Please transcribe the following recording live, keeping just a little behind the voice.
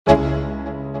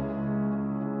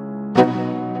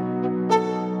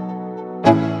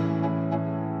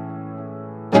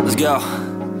Yo,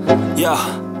 yo,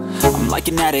 I'm like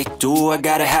an addict, do I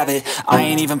gotta have it. I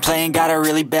ain't even playing, got a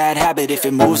really bad habit. If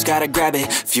it moves, gotta grab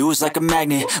it, fuse like a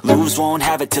magnet. Lose, won't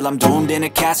have it till I'm doomed in a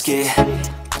casket.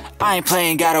 I ain't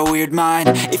playing, got a weird mind.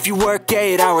 If you work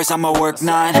 8 hours, I'ma work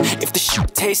 9. If the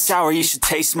shit tastes sour, you should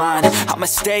taste mine. I'ma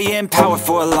stay in power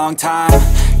for a long time.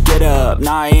 Get up,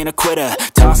 nah, I ain't a quitter.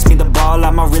 Toss me the ball,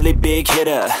 I'm a really big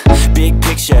hitter. Big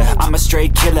picture, I'm a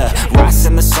straight killer.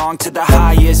 Rising the song to the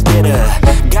highest bidder.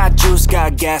 Got juice,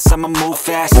 got gas, I'ma move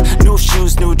fast. New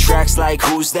shoes, new tracks, like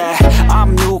who's that?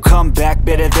 I'm new, come back,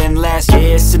 better than last.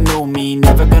 Yeah, it's a new me,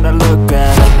 never gonna look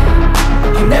back.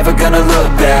 I'm never gonna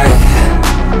look back.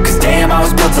 Cause damn, I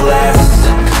was built to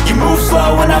last. You move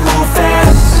slow and I move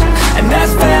fast, and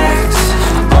that's facts.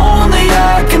 Only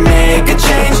I can make a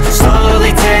change.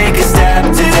 Slowly take a step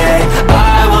today.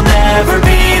 I will never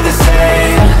be the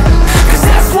same. Cause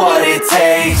that's what it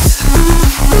takes.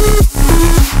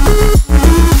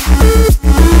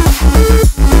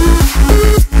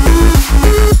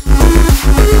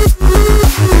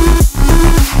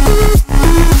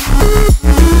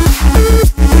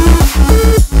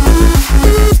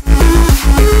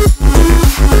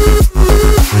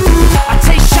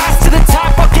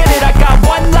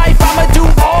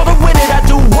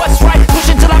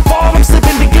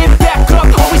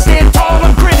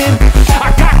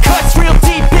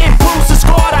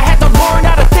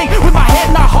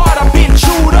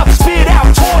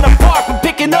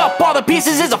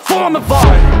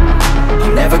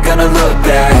 I'm never gonna look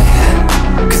back.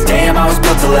 Cause damn, I was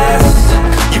built to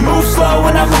last. You move slow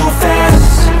and I move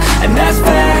fast, and that's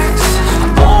facts.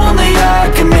 Only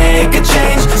I can make a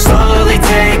change. Slowly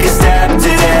take a step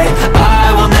today.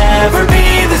 I will never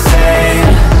be the same.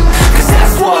 Cause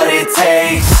that's what it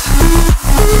takes.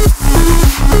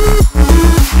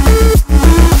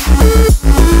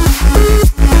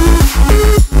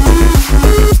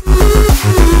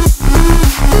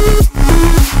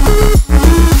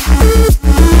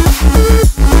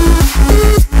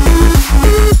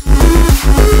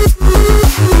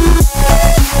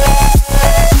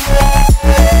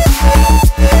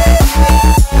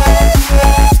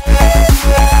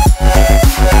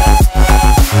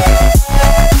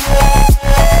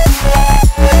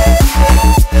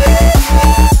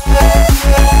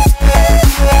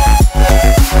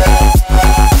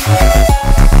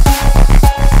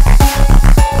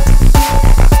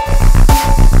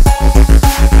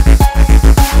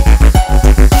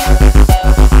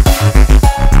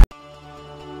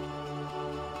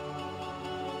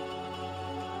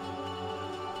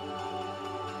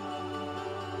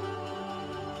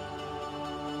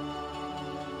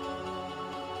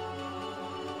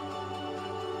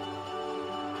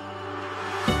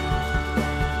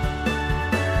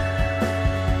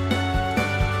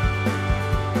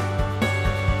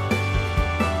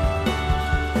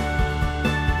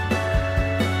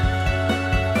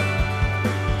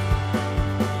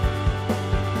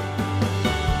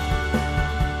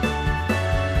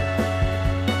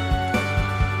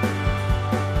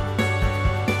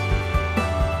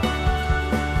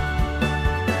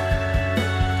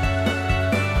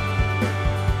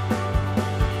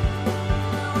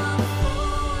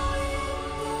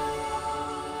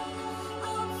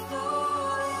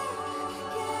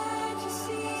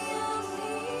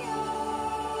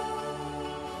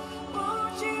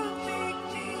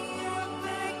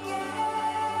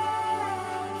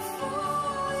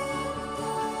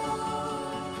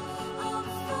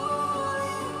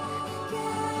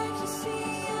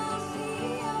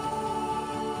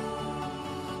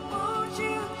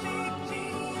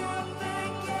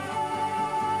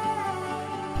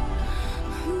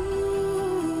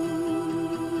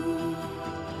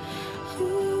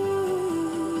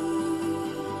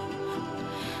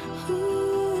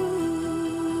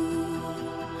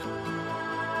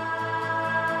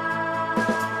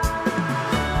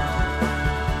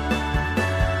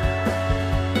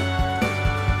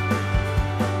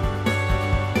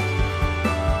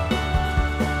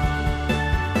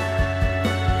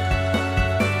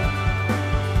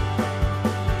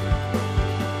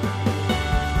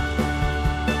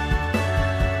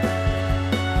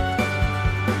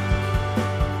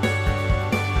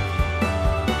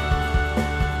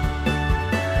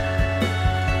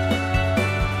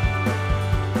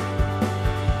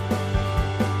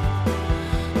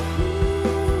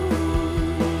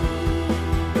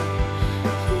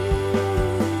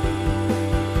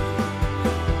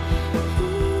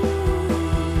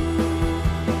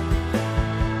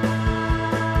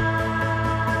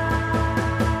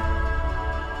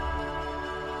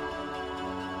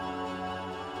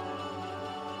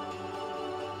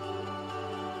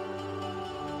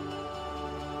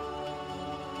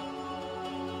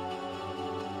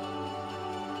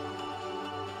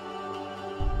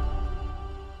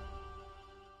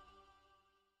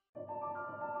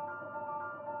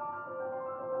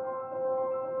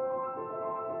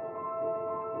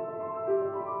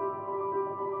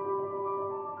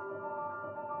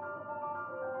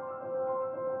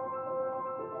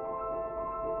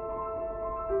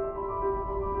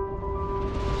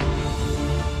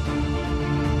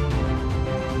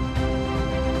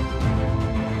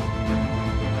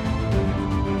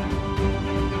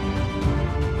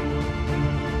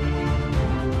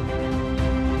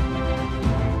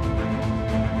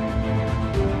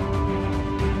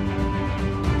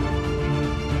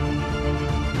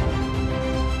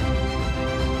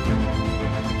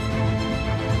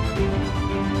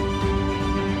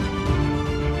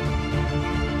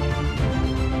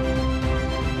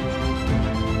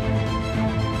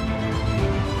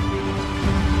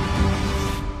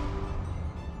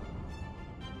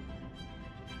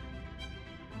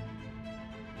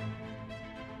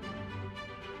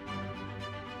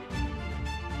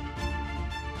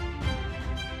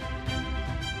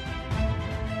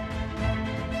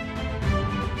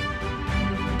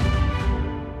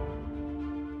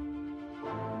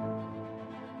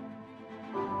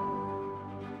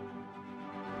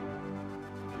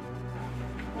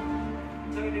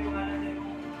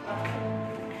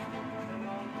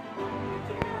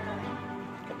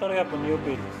 Paano yapon?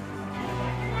 Upid.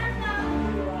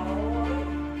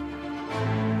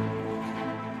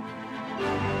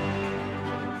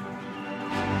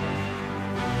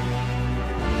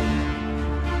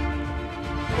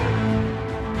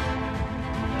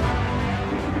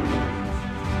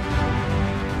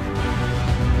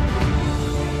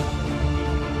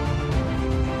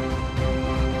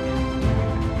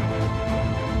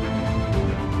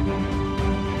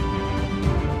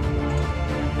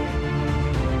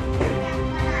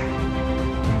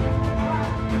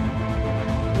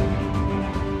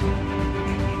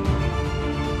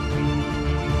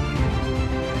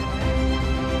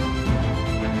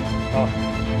 Oh.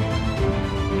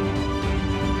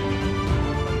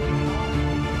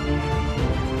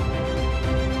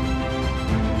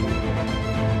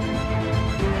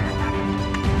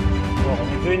 Oh,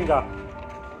 kumituin ka.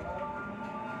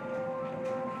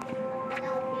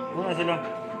 Ano na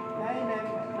sila?